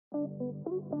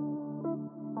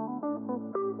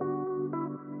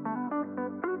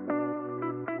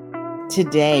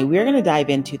Today, we're going to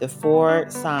dive into the 4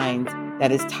 signs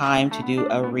that it's time to do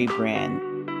a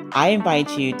rebrand. I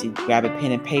invite you to grab a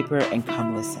pen and paper and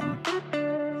come listen.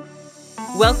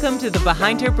 Welcome to the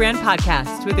Behind Her Brand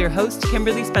podcast with your host,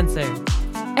 Kimberly Spencer.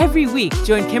 Every week,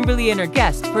 join Kimberly and her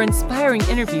guest for inspiring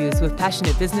interviews with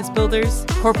passionate business builders,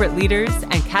 corporate leaders,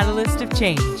 and catalysts of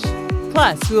change.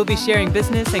 Plus, we will be sharing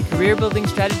business and career building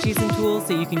strategies and tools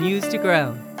that you can use to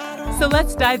grow. So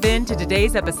let's dive into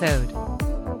today's episode.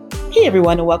 Hey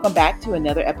everyone, and welcome back to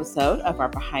another episode of our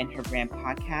Behind Her Brand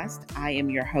podcast. I am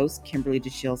your host, Kimberly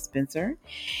DeShiel Spencer,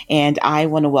 and I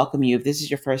want to welcome you. If this is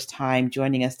your first time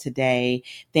joining us today,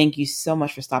 thank you so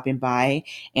much for stopping by,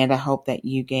 and I hope that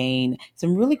you gain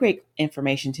some really great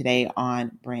information today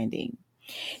on branding.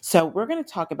 So we're going to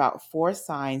talk about 4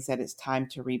 signs that it's time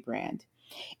to rebrand.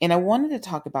 And I wanted to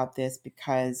talk about this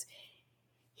because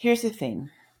here's the thing.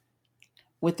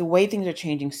 With the way things are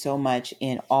changing so much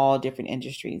in all different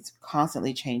industries,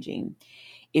 constantly changing,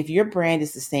 if your brand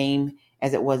is the same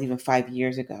as it was even 5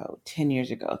 years ago, 10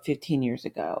 years ago, 15 years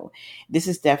ago, this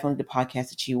is definitely the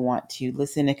podcast that you want to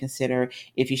listen and consider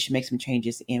if you should make some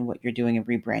changes in what you're doing in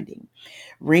rebranding.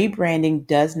 Rebranding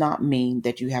does not mean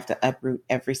that you have to uproot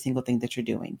every single thing that you're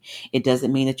doing. It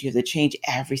doesn't mean that you have to change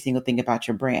every single thing about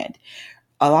your brand.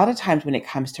 A lot of times when it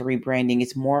comes to rebranding,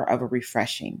 it's more of a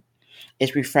refreshing.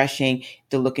 It's refreshing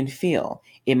the look and feel.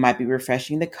 It might be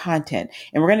refreshing the content.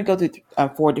 And we're going to go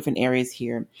through 4 different areas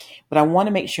here. But I want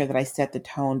to make sure that I set the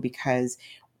tone because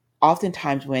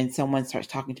oftentimes when someone starts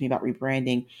talking to me about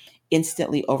rebranding,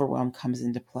 instantly overwhelm comes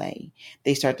into play.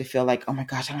 They start to feel like, oh my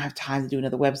gosh, I don't have time to do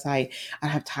another website. I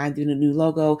don't have time to do a new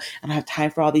logo. I don't have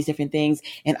time for all these different things.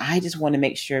 And I just want to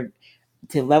make sure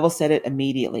to level set it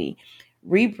immediately.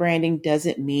 Rebranding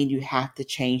doesn't mean you have to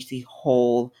change the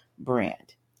whole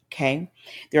brand. Okay,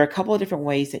 there are a couple of different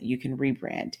ways that you can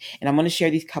rebrand, and I'm going to share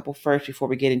these couple first before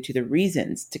we get into the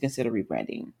reasons to consider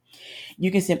rebranding. You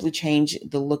can simply change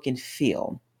the look and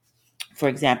feel. For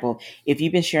example, if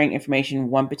you've been sharing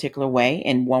information one particular way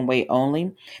and one way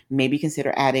only, maybe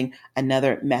consider adding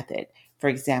another method. For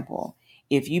example,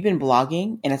 if you've been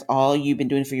blogging and that's all you've been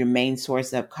doing for your main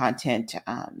source of content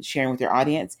sharing with your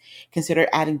audience, consider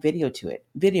adding video to it,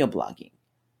 video blogging.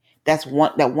 That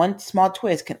one small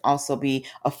twist can also be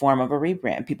a form of a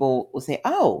rebrand. People will say,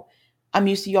 oh, I'm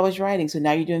used to you always writing, so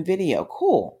now you're doing video.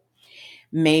 Cool.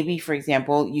 Maybe, for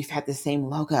example, you've had the same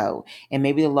logo and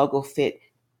maybe the logo fit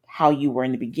how you were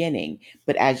in the beginning.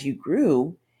 But as you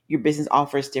grew, your business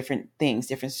offers different things,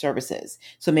 different services.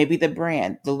 So maybe the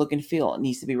brand, the look and feel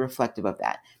needs to be reflective of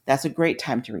that. That's a great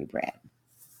time to rebrand.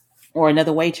 Or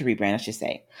another way to rebrand, I should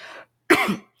say.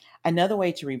 Another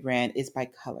way to rebrand is by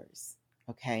colors.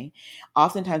 Okay.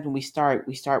 Oftentimes when we start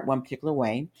one particular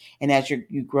way. And as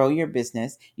you grow your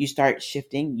business, you start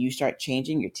shifting, you start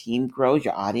changing, your team grows,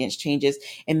 your audience changes,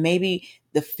 and maybe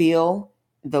the feel,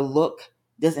 the look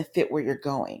doesn't fit where you're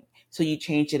going. So you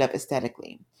change it up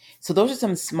aesthetically. So those are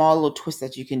some small little twists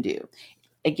that you can do.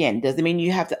 Again, doesn't mean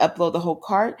you have to upload the whole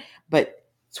cart, but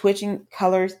switching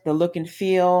colors, the look and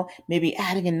feel, maybe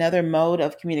adding another mode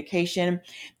of communication.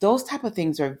 Those type of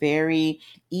things are very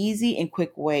easy and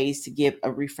quick ways to give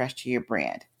a refresh to your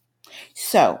brand.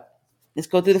 So let's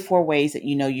go through the 4 ways that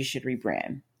you know you should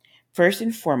rebrand. First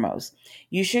and foremost,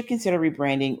 you should consider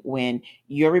rebranding when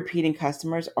your repeating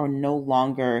customers are no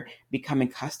longer becoming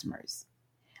customers.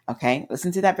 Okay,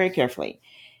 listen to that very carefully.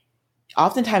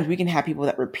 Oftentimes we can have people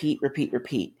that repeat,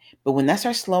 but when that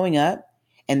starts slowing up,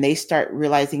 and they start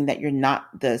realizing that you're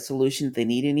not the solution that they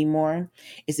need anymore,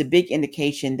 it's a big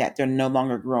indication that they're no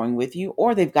longer growing with you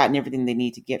or they've gotten everything they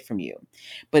need to get from you.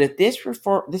 But if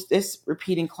this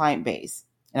repeating client base,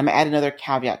 and I'm going to add another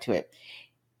caveat to it,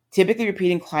 typically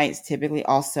repeating clients typically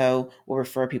also will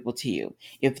refer people to you.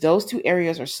 If those 2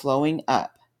 areas are slowing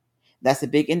up, that's a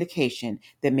big indication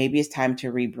that maybe it's time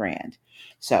to rebrand.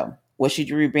 So what should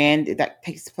you rebrand if that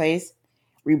takes place?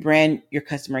 Rebrand your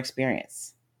customer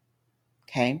experience.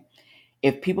 Okay.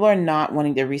 If people are not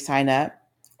wanting to re-sign up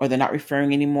or they're not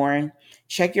referring anymore,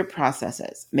 check your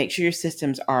processes. Make sure your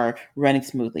systems are running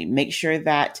smoothly. Make sure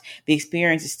that the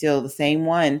experience is still the same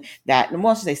one that, well,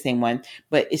 I should say same one,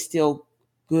 but it's still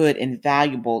good and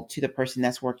valuable to the person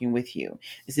that's working with you.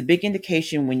 It's a big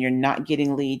indication when you're not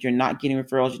getting leads, you're not getting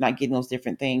referrals, you're not getting those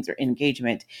different things or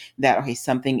engagement that, okay,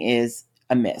 something is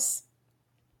amiss.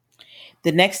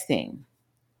 The next thing,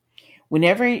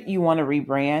 whenever you want to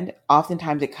rebrand,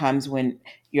 oftentimes it comes when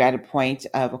you're at a point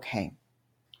of, okay,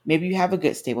 maybe you have a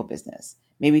good, stable business.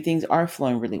 Maybe things are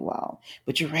flowing really well,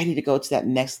 but you're ready to go to that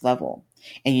next level.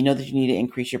 And you know that you need to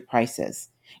increase your prices.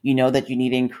 You know that you need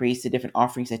to increase the different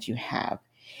offerings that you have.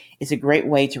 It's a great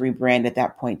way to rebrand at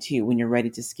that point too, when you're ready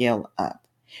to scale up.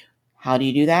 How do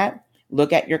you do that?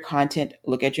 Look at your content,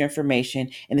 look at your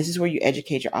information, and this is where you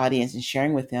educate your audience and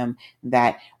sharing with them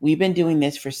that we've been doing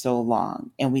this for so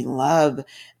long and we love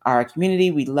our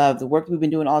community. We love the work we've been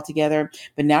doing all together,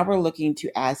 but now we're looking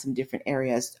to add some different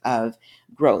areas of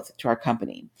growth to our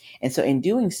company. And so in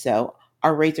doing so,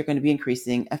 our rates are going to be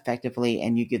increasing effectively,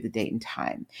 and you give the date and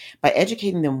time. By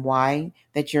educating them why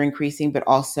that you're increasing, but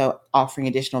also offering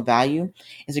additional value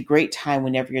is a great time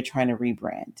whenever you're trying to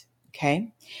rebrand.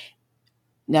 Okay.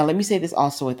 Now, let me say this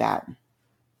also with that,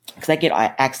 because I get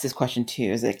asked this question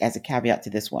too, as a caveat to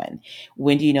this one.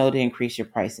 When do you know to increase your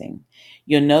pricing?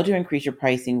 You'll know to increase your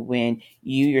pricing when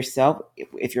you yourself,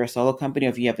 if you're a solo company or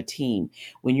if you have a team,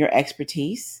 when your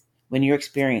expertise, when your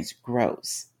experience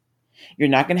grows. You're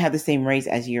not going to have the same raise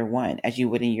as year one as you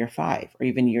would in year 5 or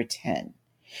even year 10.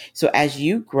 So as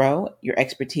you grow your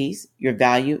expertise, your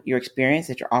value, your experience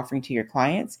that you're offering to your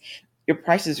clients, your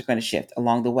prices are going to shift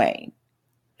along the way.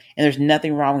 And there's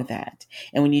nothing wrong with that.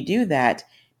 And when you do that,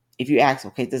 if you ask,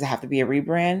 okay, does it have to be a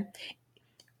rebrand?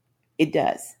 It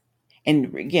does.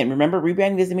 And again, remember,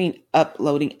 rebranding doesn't mean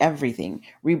uploading everything.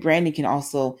 Rebranding can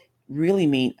also really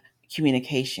mean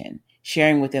communication,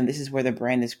 sharing with them, this is where the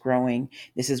brand is growing.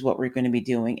 This is what we're going to be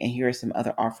doing. And here are some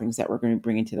other offerings that we're going to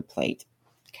bring into the plate.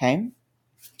 Okay.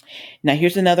 Now,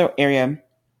 here's another area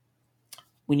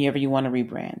whenever you want to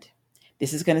rebrand.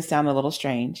 This is going to sound a little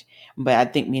strange, but I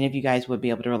think many of you guys would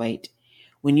be able to relate.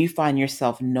 When you find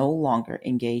yourself no longer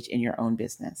engaged in your own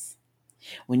business,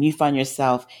 when you find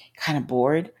yourself kind of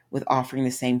bored with offering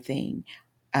the same thing,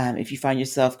 if you find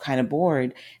yourself kind of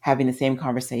bored having the same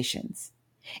conversations,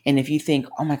 and if you think,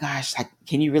 oh my gosh, like,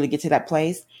 can you really get to that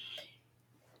place?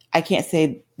 I can't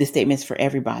say the statements for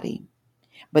everybody,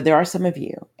 but there are some of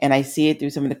you, and I see it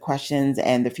through some of the questions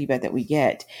and the feedback that we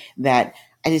get, that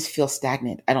I just feel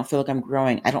stagnant. I don't feel like I'm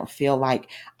growing. I don't feel like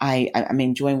I'm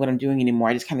enjoying what I'm doing anymore.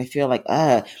 I just kind of feel like,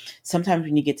 sometimes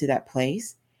when you get to that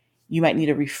place, you might need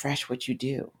to refresh what you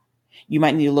do. You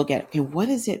might need to look at, okay, what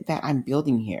is it that I'm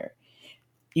building here?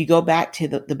 You go back to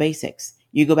the basics.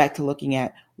 You go back to looking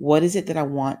at, what is it that I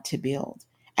want to build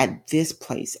at this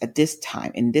place, at this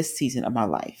time, in this season of my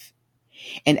life?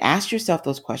 And ask yourself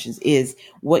those questions. Is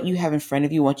what you have in front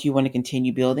of you what you want to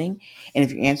continue building? And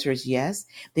if your answer is yes,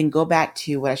 then go back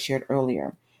to what I shared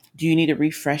earlier. Do you need to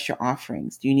refresh your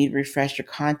offerings? Do you need to refresh your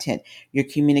content, your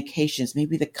communications,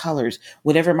 maybe the colors,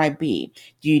 whatever it might be?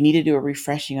 Do you need to do a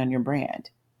refreshing on your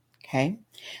brand? Okay.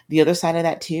 The other side of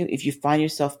that too, if you find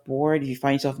yourself bored, if you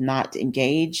find yourself not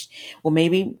engaged, well,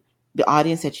 maybe the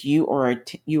audience that you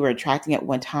were attracting at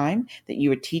one time, that you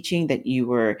were teaching, that you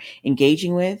were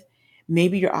engaging with,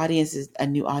 maybe your audience is a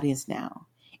new audience now.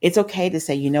 It's okay to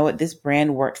say, you know what, this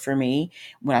brand worked for me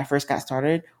when I first got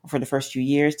started, or for the first few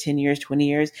years, 10 years, 20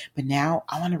 years, but now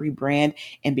I want to rebrand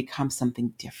and become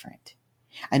something different.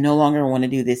 I no longer want to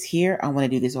do this here. I want to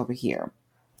do this over here.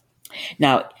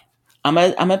 Now, I'm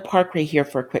a park right here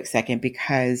for a quick second,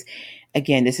 because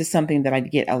again, this is something that I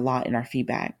get a lot in our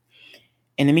feedback.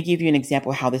 And let me give you an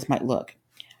example of how this might look.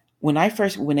 When I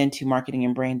first went into marketing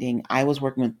and branding, I was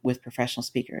working with professional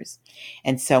speakers.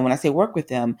 And so when I say work with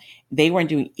them, they weren't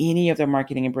doing any of their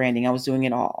marketing and branding. I was doing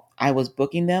it all. I was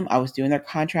booking them. I was doing their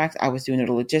contracts. I was doing their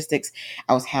logistics.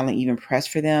 I was handling even press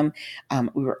for them.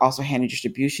 We were also handling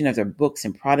distribution of their books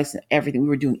and products and everything. We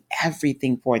were doing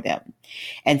everything for them.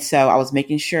 And so I was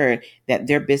making sure that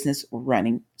their business was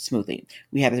running smoothly.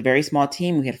 We had a very small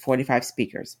team. We had 45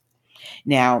 speakers.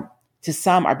 Now, to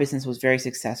some, our business was very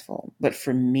successful. But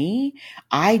for me,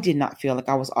 I did not feel like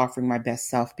I was offering my best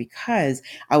self, because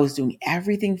I was doing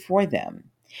everything for them.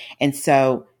 And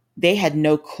so they had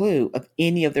no clue of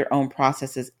any of their own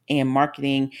processes and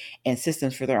marketing and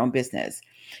systems for their own business.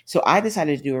 So I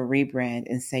decided to do a rebrand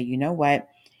and say, you know what?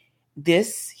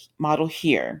 This model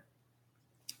here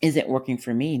isn't working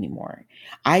for me anymore.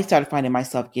 I started finding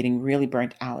myself getting really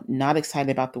burnt out, not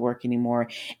excited about the work anymore.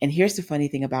 And here's the funny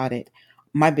thing about it.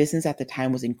 My business at the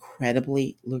time was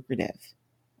incredibly lucrative.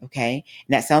 Okay.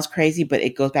 And that sounds crazy, but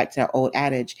it goes back to that old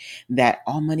adage that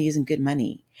all money isn't good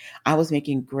money. I was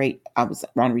making great. I was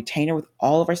on retainer with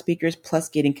all of our speakers, plus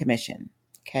getting commission.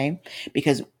 Okay.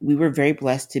 Because we were very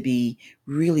blessed to be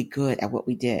really good at what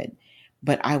we did,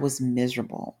 but I was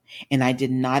miserable and I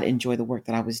did not enjoy the work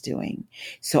that I was doing.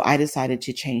 So I decided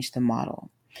to change the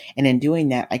model. And in doing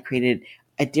that, I created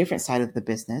a different side of the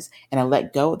business, and I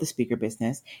let go of the speaker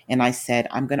business. And I said,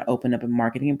 I'm going to open up a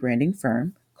marketing and branding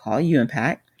firm called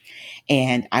UImpact.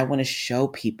 And I want to show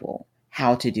people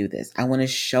how to do this. I want to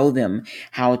show them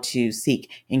how to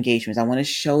seek engagements. I want to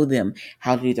show them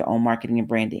how to do their own marketing and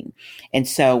branding. And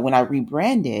so when I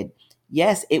rebranded,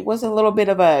 yes, it was a little bit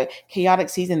of a chaotic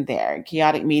season there,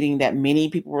 chaotic meeting that many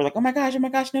people were like, oh my gosh, no,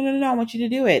 I want you to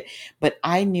do it. But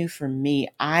I knew for me,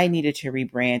 I needed to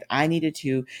rebrand. I needed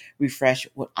to refresh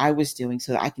what I was doing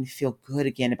so that I can feel good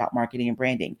again about marketing and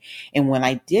branding. And when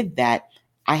I did that,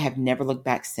 I have never looked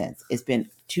back since. It's been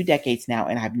 2 decades now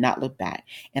and I have not looked back.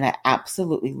 And I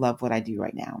absolutely love what I do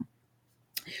right now.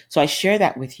 So I share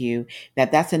that with you,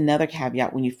 that's another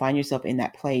caveat when you find yourself in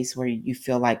that place where you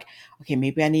feel like, okay,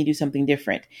 maybe I need to do something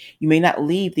different. You may not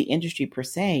leave the industry per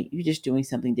se. You're just doing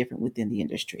something different within the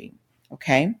industry.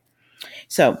 Okay.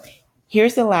 So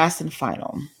here's the last and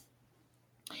final.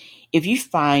 If you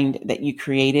find that you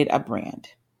created a brand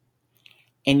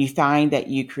and you find that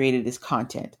you created this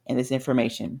content and this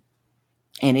information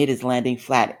and it is landing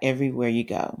flat everywhere you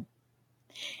go,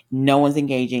 no one's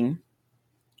engaging,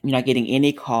 you're not getting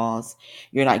any calls,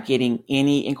 you're not getting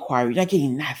any inquiry, you're not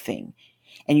getting nothing.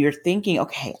 And you're thinking,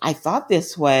 okay, I thought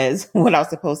this was what I was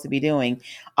supposed to be doing.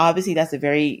 Obviously, that's a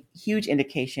very huge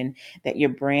indication that your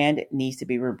brand needs to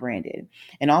be rebranded.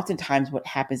 And oftentimes what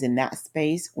happens in that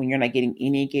space when you're not getting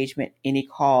any engagement, any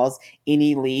calls,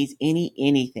 any leads,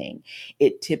 anything,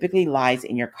 it typically lies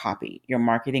in your copy, your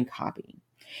marketing copy.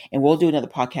 And we'll do another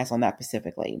podcast on that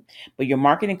specifically. But your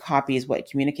marketing copy is what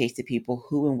communicates to people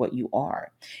who and what you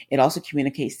are. It also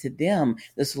communicates to them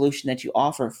the solution that you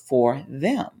offer for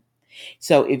them.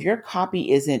 So if your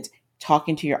copy isn't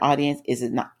talking to your audience,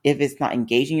 if it's not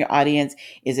engaging your audience,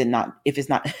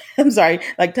 I'm sorry,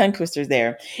 like tongue twisters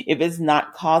there. If it's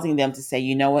not causing them to say,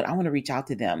 you know what, I want to reach out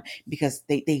to them because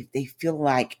they feel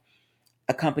like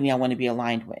a company I want to be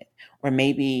aligned with. Or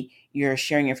maybe you're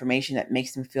sharing information that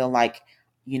makes them feel like,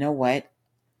 you know what,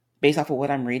 based off of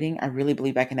what I'm reading, I really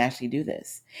believe I can actually do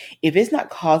this. If it's not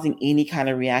causing any kind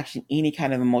of reaction, any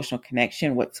kind of emotional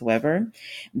connection whatsoever,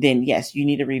 then yes, you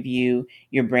need to review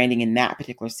your branding in that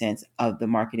particular sense of the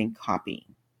marketing copy.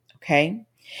 Okay.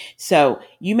 So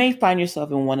you may find yourself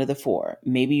in one of the 4.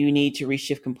 Maybe you need to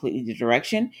reshift completely the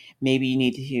direction. Maybe you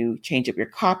need to change up your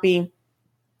copy.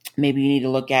 Maybe you need to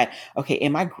look at, okay,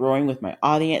 am I growing with my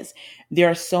audience? There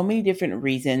are so many different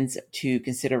reasons to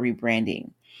consider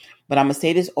rebranding. But I'm going to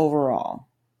say this overall.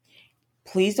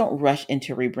 Please don't rush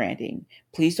into rebranding.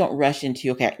 Please don't rush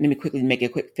into, okay, let me quickly make a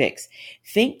quick fix.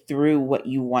 Think through what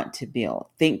you want to build.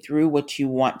 Think through what you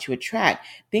want to attract.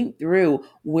 Think through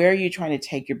where you're trying to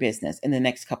take your business in the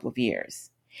next couple of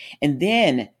years. And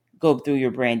then go through your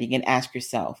branding and ask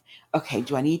yourself, okay,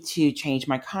 do I need to change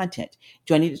my content?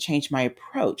 Do I need to change my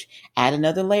approach? Add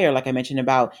another layer, like I mentioned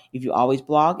about if you always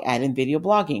blog, add in video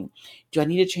blogging. Do I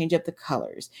need to change up the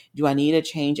colors? Do I need to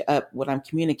change up what I'm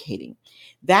communicating?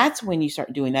 That's when you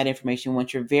start doing that information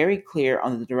once you're very clear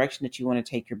on the direction that you want to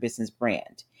take your business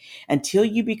brand. Until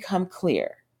you become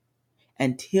clear,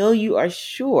 until you are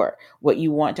sure what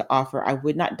you want to offer, I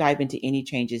would not dive into any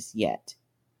changes yet.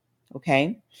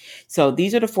 Okay. So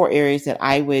these are the 4 areas that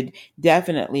I would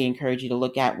definitely encourage you to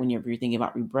look at when you're thinking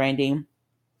about rebranding.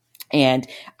 And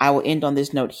I will end on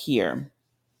this note here.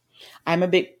 I'm a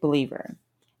big believer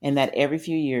in that every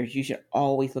few years, you should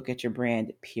always look at your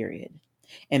brand, period,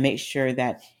 and make sure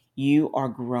that you are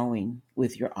growing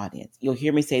with your audience. You'll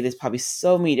hear me say this probably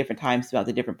so many different times throughout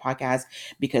the different podcasts,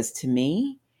 because to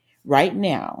me right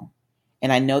now,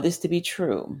 and I know this to be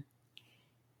true,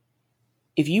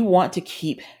 if you want to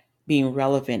keep being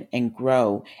relevant and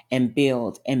grow and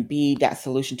build and be that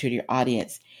solution to your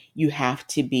audience, you have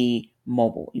to be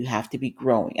mobile. You have to be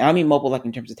growing. And I mean mobile like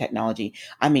in terms of technology.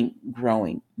 I mean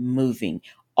growing, moving,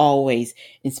 always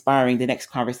inspiring the next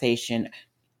conversation.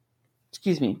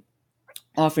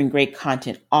 Offering great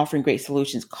content, offering great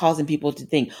solutions, causing people to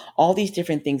think. All these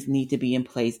different things need to be in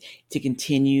place to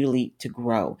continually to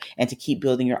grow and to keep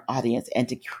building your audience and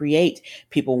to create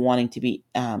people wanting to be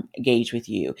engaged with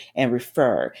you and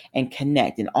refer and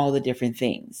connect and all the different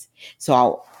things.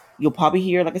 So you'll probably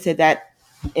hear, like I said, that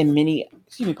in many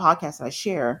podcasts I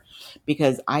share,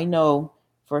 because I know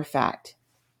for a fact,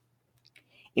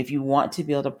 if you want to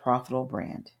build a profitable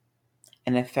brand,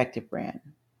 an effective brand,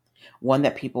 one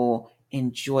that people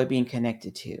enjoy being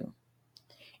connected to,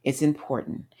 it's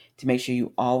important to make sure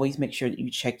you always make sure that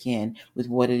you check in with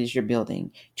what it is you're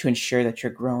building to ensure that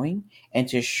you're growing and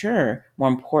to ensure, more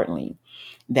importantly,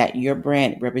 that your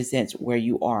brand represents where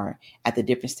you are at the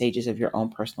different stages of your own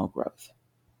personal growth.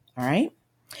 All right.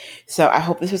 So I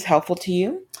hope this was helpful to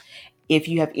you. If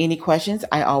you have any questions,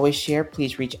 I always share,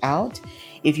 please reach out.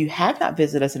 If you have not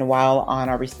visited us in a while on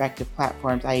our respective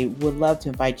platforms, I would love to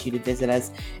invite you to visit us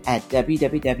at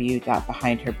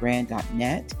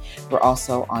www.behindherbrand.net. We're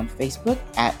also on Facebook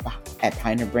at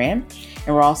Behind Her Brand,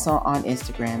 and we're also on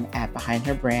Instagram at Behind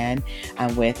Her Brand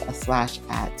with a slash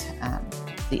at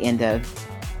the end of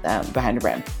Behind Her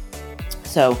Brand.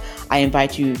 So I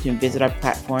invite you to visit our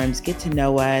platforms, get to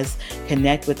know us,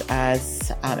 connect with us,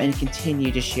 and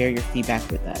continue to share your feedback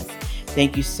with us.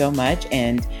 Thank you so much.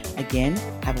 And again,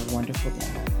 have a wonderful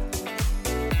day.